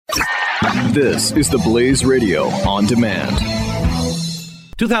This is the Blaze Radio on demand.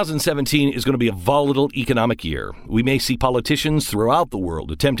 2017 is going to be a volatile economic year. We may see politicians throughout the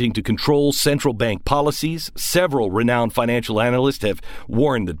world attempting to control central bank policies. Several renowned financial analysts have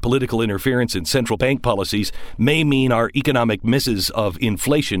warned that political interference in central bank policies may mean our economic misses of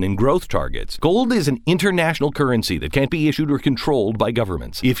inflation and growth targets. Gold is an international currency that can't be issued or controlled by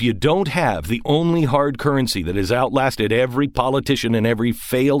governments. If you don't have the only hard currency that has outlasted every politician and every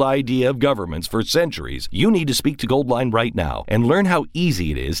failed idea of governments for centuries, you need to speak to Goldline right now and learn how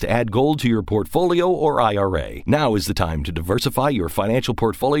easy it is to add gold to your portfolio or IRA. Now is the time to diversify your financial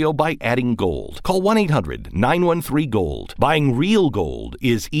portfolio by adding gold. Call 1-800-913-GOLD. Buying real gold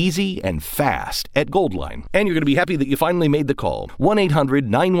is easy and fast at Goldline. And you're going to be happy that you finally made the call.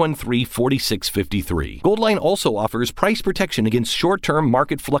 1-800-913-4653. Goldline also offers price protection against short-term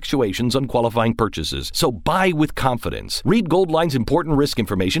market fluctuations on qualifying purchases. So buy with confidence. Read Goldline's important risk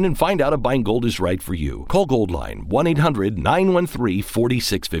information and find out if buying gold is right for you. Call Goldline 1-800-913-4653.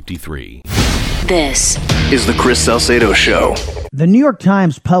 This is the Chris Salcedo Show. The New York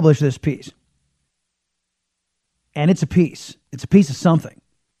Times published this piece. And it's a piece. It's a piece of something.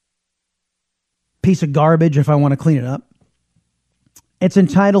 Piece of garbage if I want to clean it up. It's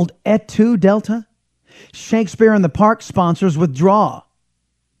entitled Et tu, Delta? Shakespeare in the Park sponsors withdraw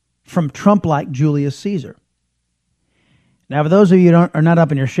from Trump-like Julius Caesar. Now, for those of you who are not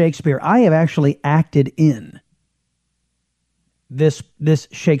up in your Shakespeare, I have actually acted in this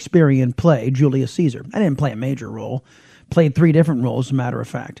Shakespearean play, Julius Caesar. I didn't play a major role. Played 3 different roles, as a matter of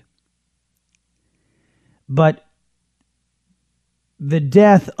fact. But the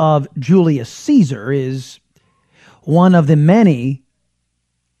death of Julius Caesar is one of the many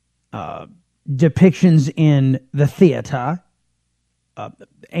depictions in the theater,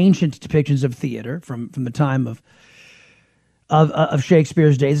 ancient depictions of theater from the time of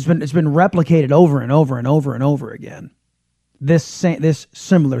Shakespeare's days. It's been replicated over and over and over and over again. This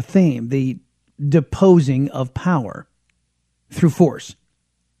similar theme, the deposing of power through force.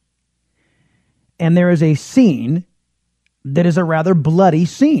 And there is a scene that is a rather bloody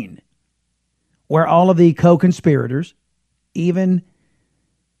scene where all of the co-conspirators, even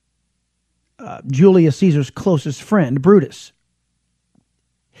Julius Caesar's closest friend, Brutus.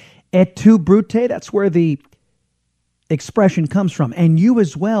 Et tu, Brute, that's where the expression comes from. And you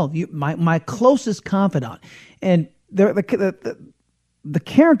as well, my closest confidant. And the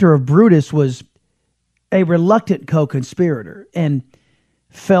character of Brutus was a reluctant co-conspirator and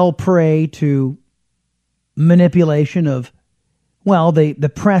fell prey to manipulation of, well,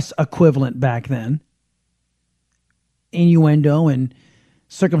 the press equivalent back then, innuendo and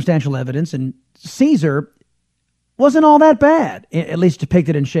circumstantial evidence. And Caesar wasn't all that bad, at least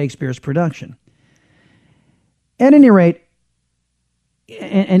depicted in Shakespeare's production. At any rate,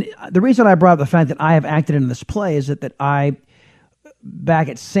 and the reason I brought up the fact that I have acted in this play is that I, back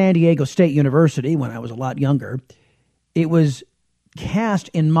at San Diego State University when I was a lot younger, it was cast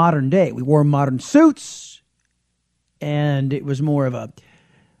in modern day. We wore modern suits, and it was more of a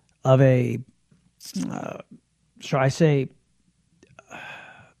shall I say,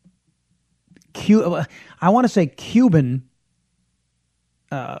 I want to say Cuban,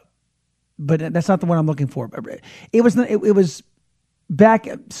 but that's not the one I'm looking for. It was back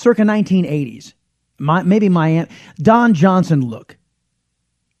circa 1980s. Maybe my Don Johnson look.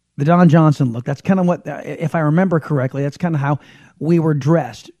 The Don Johnson look. That's kind of what, if I remember correctly, that's kind of how we were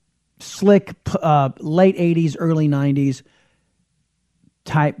dressed. Slick, late 80s, early 90s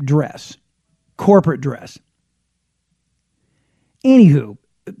type dress. Corporate dress. Anywho,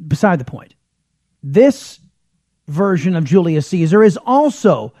 beside the point. This version of Julius Caesar is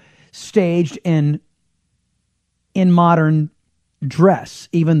also staged in modern dress,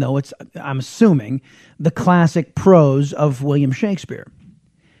 even though it's, I'm assuming, the classic prose of William Shakespeare.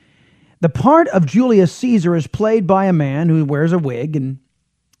 The part of Julius Caesar is played by a man who wears a wig and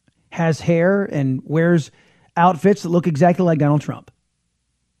has hair and wears outfits that look exactly like Donald Trump.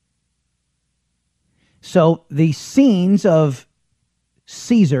 So the scenes of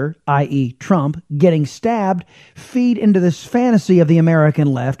Caesar, i.e. Trump, getting stabbed feed into this fantasy of the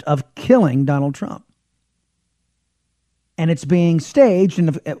American left of killing Donald Trump. And it's being staged in,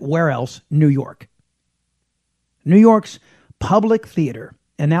 where else? New York. New York's public theater.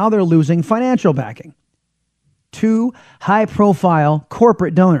 And now they're losing financial backing. 2 high-profile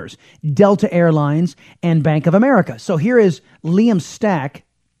corporate donors, Delta Airlines and Bank of America. So here is Liam Stack,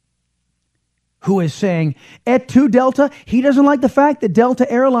 who is saying, Et tu, Delta? He doesn't like the fact that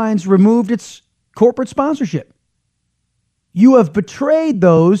Delta Airlines removed its corporate sponsorship. You have betrayed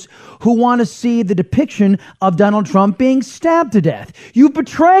those who want to see the depiction of Donald Trump being stabbed to death. You've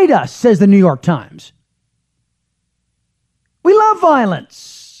betrayed us, says the New York Times. We love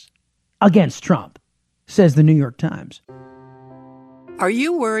violence against Trump, says the New York Times. Are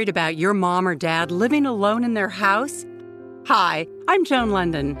you worried about your mom or dad living alone in their house? Hi, I'm Joan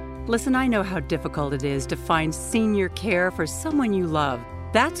London. Listen, I know how difficult it is to find senior care for someone you love.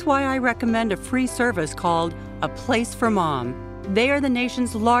 That's why I recommend a free service called A Place for Mom. They are the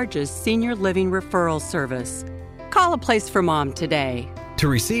nation's largest senior living referral service. Call A Place for Mom today. To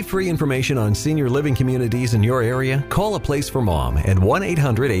receive free information on senior living communities in your area, call A Place for Mom at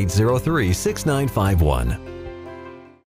 1-800-803-6951.